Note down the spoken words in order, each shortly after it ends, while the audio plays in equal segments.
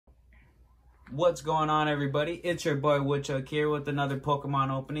What's going on, everybody? It's your boy Woodchuck here with another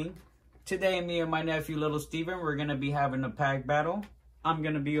Pokemon opening. Today, me and my nephew Little Steven, we're going to be having a pack battle. I'm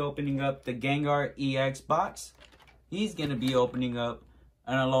going to be opening up the Gengar EX box. He's going to be opening up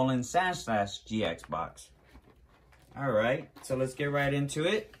an Alolan Sandslsh GX box. Alright, so let's get right into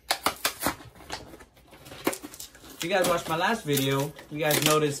it. If you guys watched my last video, you guys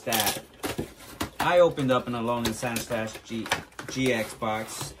noticed that I opened up an Alolan Sandslsh GX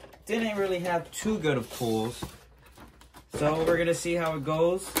box. Didn't really have too good of pulls. So we're going to see how it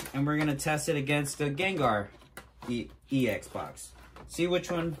goes. And we're going to test it against the Gengar EX box. See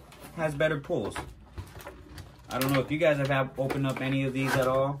which one has better pulls. I don't know if you guys have opened up any of these at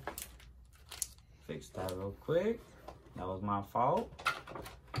all. Fix that real quick. That was my fault.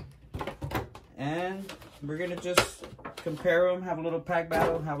 And we're going to just compare them, have a little pack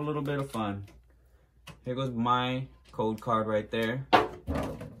battle, have a little bit of fun. Here goes my code card right there.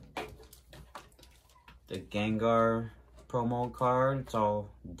 The Gengar promo card. It's all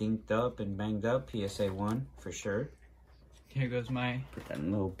dinked up and banged up. PSA 1 for sure. Here goes my put that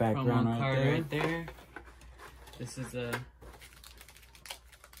little background promo card right there. This is a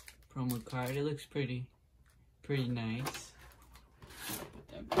promo card. It looks pretty nice. Put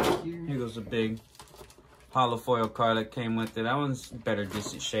that back here. Here goes a big hollow foil card that came with it. That one's better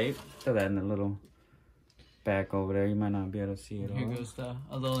distant shape. Throw that in the little back over there. You might not be able to see it all. Here goes the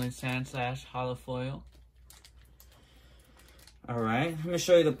Alolan Sandslsh hollow foil. Alright, let me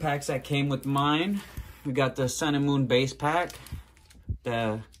show you the packs that came with mine. We got the Sun and Moon base pack,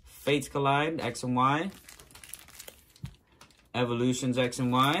 the Fates Collide X and Y, Evolutions X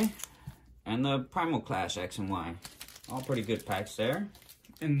and Y, and the Primal Clash X and Y. All pretty good packs there.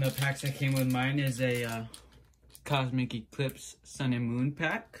 And the packs that came with mine is a Cosmic Eclipse Sun and Moon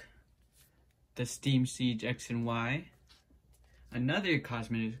pack, the Steam Siege X and Y, another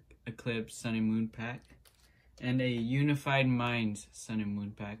Cosmic Eclipse Sun and Moon pack, and a Unified Minds Sun and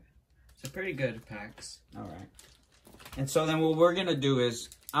Moon pack. So pretty good packs. Alright. And so then what we're going to do is,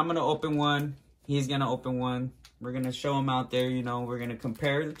 I'm going to open one, he's going to open one. We're going to show them out there, you know, we're going to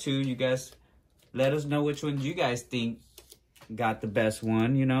compare the two. You guys let us know which ones you guys think got the best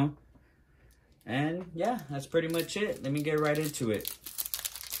one, you know. And yeah, that's pretty much it. Let me get right into it.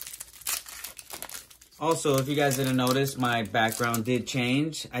 Also, if you guys didn't notice, my background did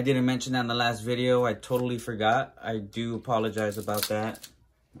change. I didn't mention that in the last video. I totally forgot. I do apologize about that.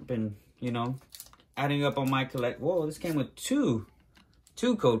 I've been, you know, adding up on my collect. Whoa, this came with two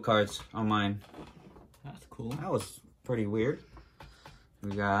code cards on mine. That's cool. That was pretty weird.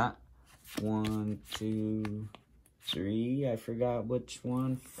 We got 1, 2, 3. I forgot which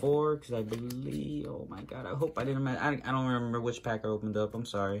one. 4, because I believe. Oh my god! I hope I didn't. I don't remember which pack I opened up. I'm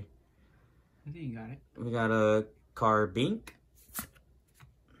sorry. I think you got it. We got a Carbink,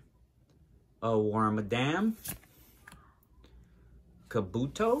 a Wormadam,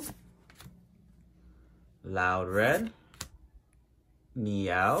 Kabuto, Loud Red,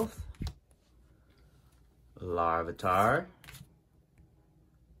 Meowth, Larvitar,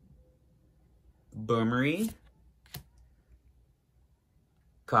 Boomery,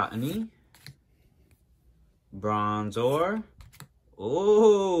 Cottony, Bronzor.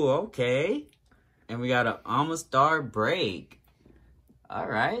 Oh, okay. And we got an Amistar Break.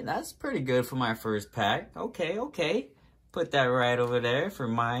 Alright, that's pretty good for my first pack. Okay. Put that right over there for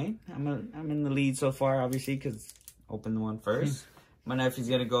mine. I'm in the lead so far, obviously, because I opened the one first. My nephew's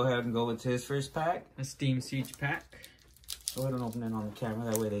going to go ahead and go with his first pack. A Steam Siege pack. Go ahead and open it on the camera.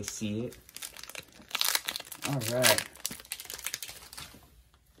 That way they see it. Alright.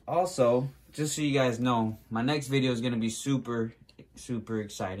 Also, just so you guys know, my next video is going to be super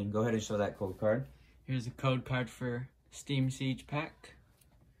exciting. Go ahead and show that code card. Here's a code card for Steam Siege pack.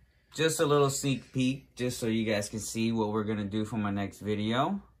 Just a little sneak peek, just so you guys can see what we're going to do for my next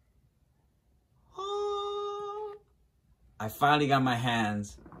video. I finally got my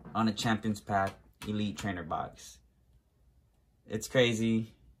hands on a Champions Pack Elite Trainer box. It's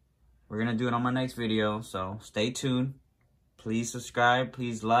crazy. We're going to do it on my next video, so stay tuned. Please subscribe,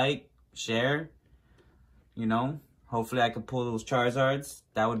 please like, share. You know, hopefully I can pull those Charizards.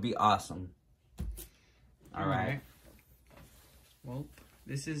 That would be awesome. Alright. Well,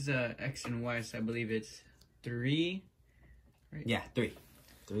 this is X and Y, so I believe it's 3. Right? Yeah, 3.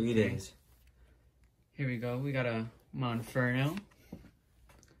 3 it is. Here we go. We got a Monferno,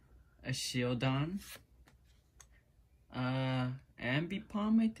 a Shieldon,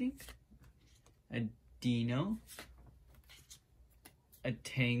 Ambipom, I think, a Dino, a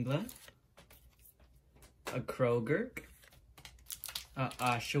Tangela, a Kroger, a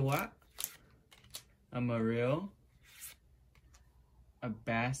Oshawott, a Marill, a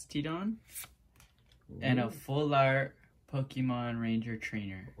Bastidon, and a full art Pokemon Ranger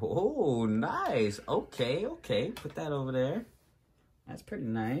Trainer. Oh, nice. Okay, okay. Put that over there. That's pretty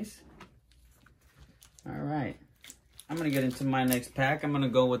nice. All right. I'm going to get into my next pack. I'm going to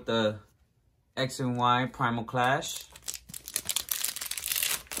go with the X and Y Primal Clash.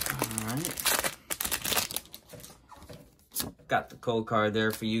 All right. Got the code card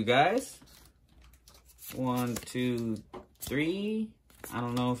there for you guys. 1, 2, 3. I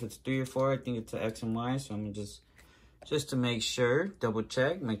don't know if it's 3 or 4. I think it's an X and Y. So I'm going to just to make sure, double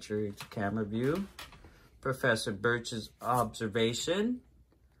check, make sure it's camera view. Professor Birch's Observation.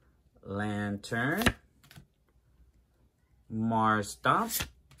 Lantern. Mars Stomp.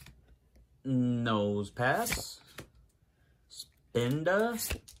 Nose Pass.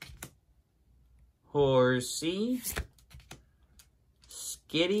 Spinda. Horsey.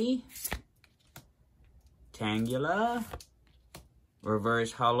 Skitty. Tangela.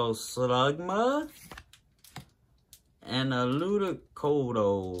 Reverse Hollow Slugma. And a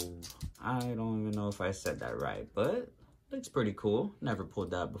Ludicolo. I don't even know if I said that right, but looks pretty cool. Never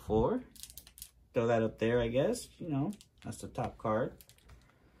pulled that before. Throw that up there, I guess. You know, that's the top card.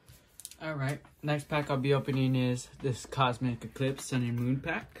 Alright, next pack I'll be opening is this Cosmic Eclipse Sun and Moon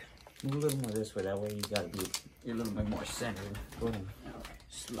pack. Move a little more this way, that way you gotta be you're a little bit more centered. Go ahead.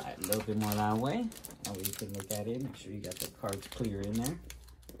 Slide a little bit more that way. That way you can look at it. Make sure you got the cards clear in there.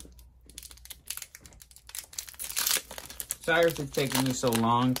 Sorry for taking me so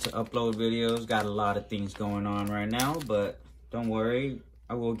long to upload videos. Got a lot of things going on right now, but don't worry.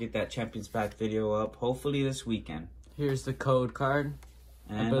 I will get that Champions Pack video up hopefully this weekend. Here's the code card.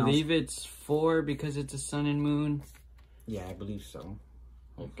 And I believe it's 4 because it's a sun and moon. Yeah, I believe so.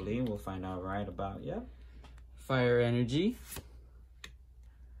 Hopefully we'll find out right about, yeah. Fire Energy.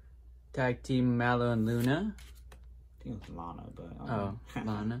 Tag Team Mallow and Luna. I think it was Lana, but... Oh,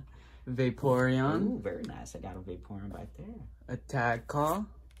 Lana. Vaporeon. Ooh, very nice. I got a Vaporeon back there. A Tag Call.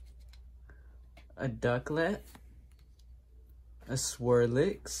 A Ducklet. A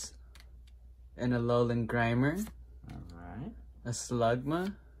Swirlix. And a Alolan Grimer. Alright. A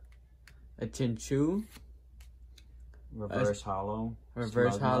Slugma. A Chinchou. Reverse Hollow.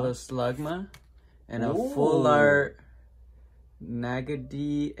 Reverse Hollow Slugma. And a Ooh. full art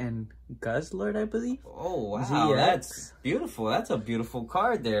Nagadi and Guzzlord, I believe. Oh, wow. GX. That's beautiful. That's a beautiful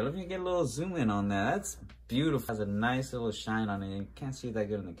card there. Let me get a little zoom in on that. That's beautiful. Has a nice little shine on it. You can't see that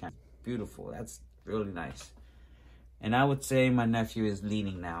good in the camera. Beautiful. That's really nice. And I would say my nephew is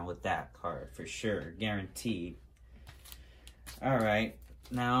leading now with that card for sure. Guaranteed. All right.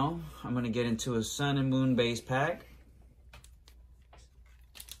 Now I'm going to get into a Sun and Moon base pack.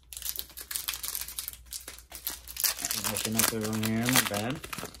 Open up the room here, my bad.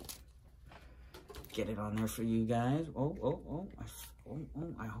 Get it on there for you guys. Oh,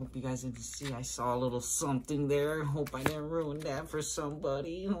 I hope you guys didn't see. I saw a little something there. Hope I didn't ruin that for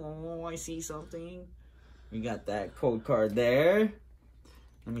somebody. Oh, I see something. We got that code card there.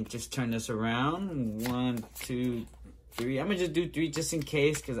 Let me just turn this around. 1, 2, 3. I'm gonna just do 3 just in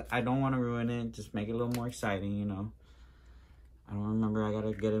case because I don't want to ruin it. Just make it a little more exciting, you know. I don't remember. I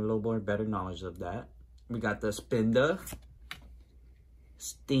gotta get a little more better knowledge of that. We got the Spinda,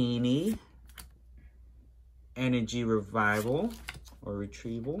 Steenie, Energy Revival, or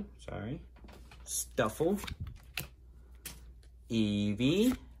Retrieval, sorry, Stuffle,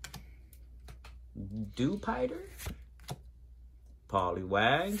 Eevee, Dewpider,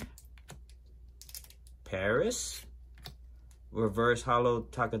 Poliwag, Paris, Reverse Hollow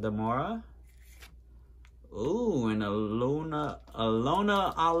Takadamora, ooh, and Alona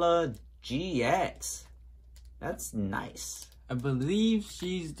Ala GX. That's nice. I believe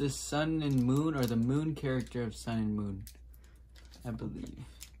she's the Sun and Moon, or the Moon character of Sun and Moon. I believe.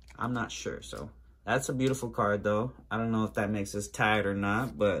 I'm not sure, so that's a beautiful card, though. I don't know if that makes us tired or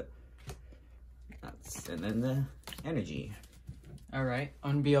not, but that's and then the energy. All right,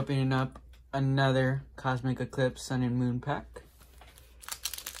 I'm gonna be opening up another Cosmic Eclipse Sun and Moon pack.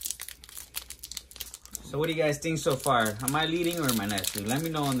 So what do you guys think so far? Am I leading or am I nephew? Let me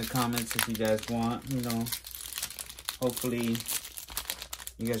know in the comments if you guys want, you know. Hopefully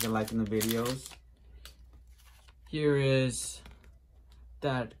you guys are liking the videos. Here is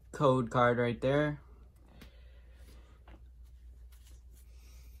that code card right there.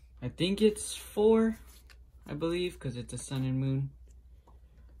 I think it's 4, I believe, because it's a Sun and Moon.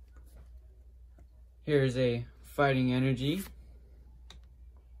 Here's a Fighting Energy.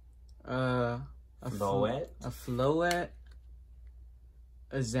 A Floette,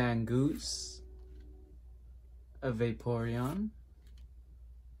 a Zangoose, a Vaporeon,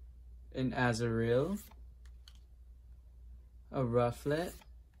 an Azurill, a Rufflet,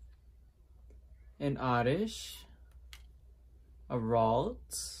 an Oddish, a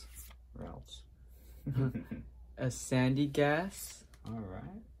Ralts, a Sandy Gas,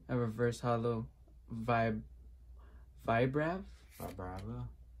 Alright. a Reverse Hollow Vibrav,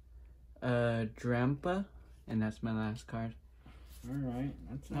 a Drampa, and that's my last card. Alright.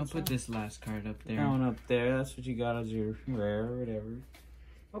 I'll put this last card up there. That one up there. That's what you got as your rare or whatever.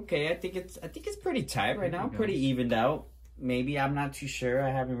 Okay, I think it's pretty tight right now. Pretty evened out. Maybe, I'm not too sure. I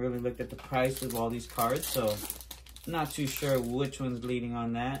haven't really looked at the price of all these cards, so I'm not too sure which one's leading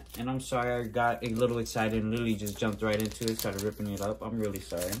on that. And I'm sorry I got a little excited and literally just jumped right into it, started ripping it up. I'm really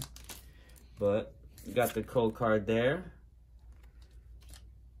sorry. But you got the code card there.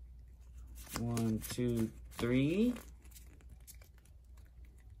 1, 2, 3.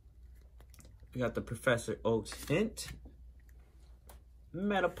 We got the Professor Oak's Hint,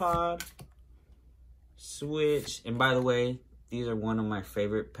 Metapod, Switch, and by the way, these are one of my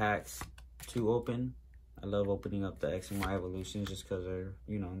favorite packs to open. I love opening up the X and Y evolutions just because they're,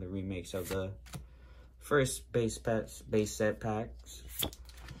 you know, the remakes of the first base set packs.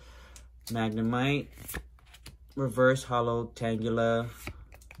 Magnemite, Reverse Hollow Tangela,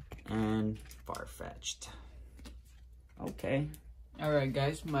 and Farfetch'd. Okay. Alright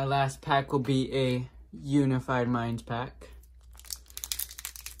guys, my last pack will be a Unified Minds pack.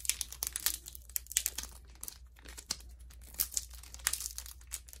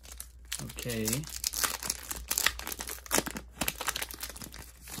 Okay.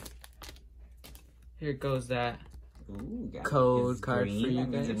 Here goes that code card for you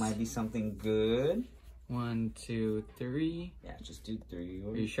guys. It might be something good. 1, 2, 3. Yeah, just do 3.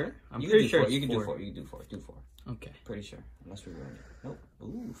 Are you sure? I'm you pretty sure. You can do 4. You can do 4. Do 4. Okay. Pretty sure. Unless we run it. Nope.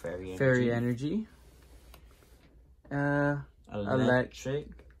 Ooh, Fairy Energy. Fairy Energy. Electric.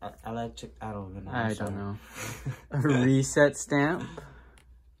 Electric. I don't even know. I don't know. A Reset Stamp.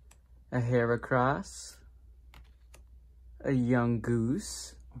 A Heracross. A Young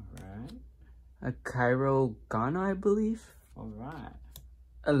Goose. Alright. A Cairo Ghana, I believe. Alright.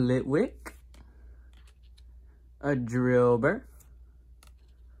 A Litwick. A Drillbur.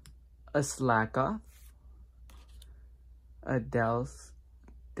 A Slackoff. A Delmise,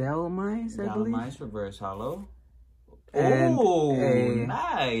 I believe. Delmise Reverse Hollow. And oh, a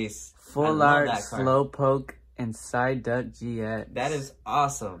nice. Full Art Slowpoke and Psyduck GX. That is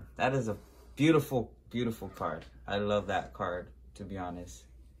awesome. That is a beautiful, beautiful card. I love that card, to be honest.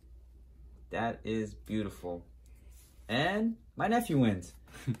 That is beautiful. And my nephew wins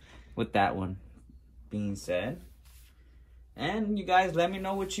with that one being said. And you guys, let me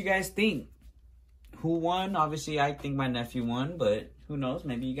know what you guys think. Who won? Obviously, I think my nephew won, but who knows?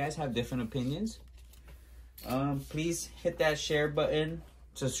 Maybe you guys have different opinions. Please hit that share button,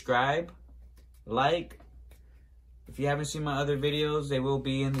 subscribe, like. If you haven't seen my other videos, they will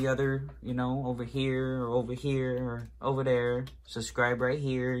be in the other, you know, over here or over there. Subscribe right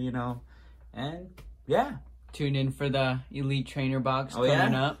here, you know. And yeah. Tune in for the Elite Trainer box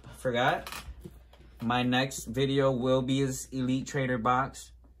coming up. Forgot. My next video will be his Elite Trainer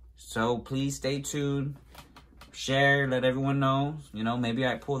box. So please stay tuned. Share, let everyone know. You know, maybe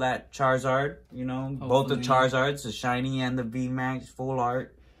I pull that Charizard, you know. Hopefully. Both the Charizards, the Shiny and the VMAX Full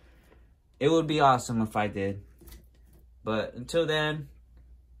Art. It would be awesome if I did. But until then,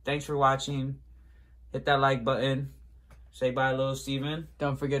 thanks for watching. Hit that like button. Say bye, little Steven.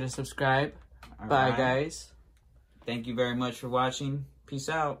 Don't forget to subscribe. All bye, right. guys. Thank you very much for watching. Peace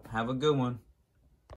out. Have a good one.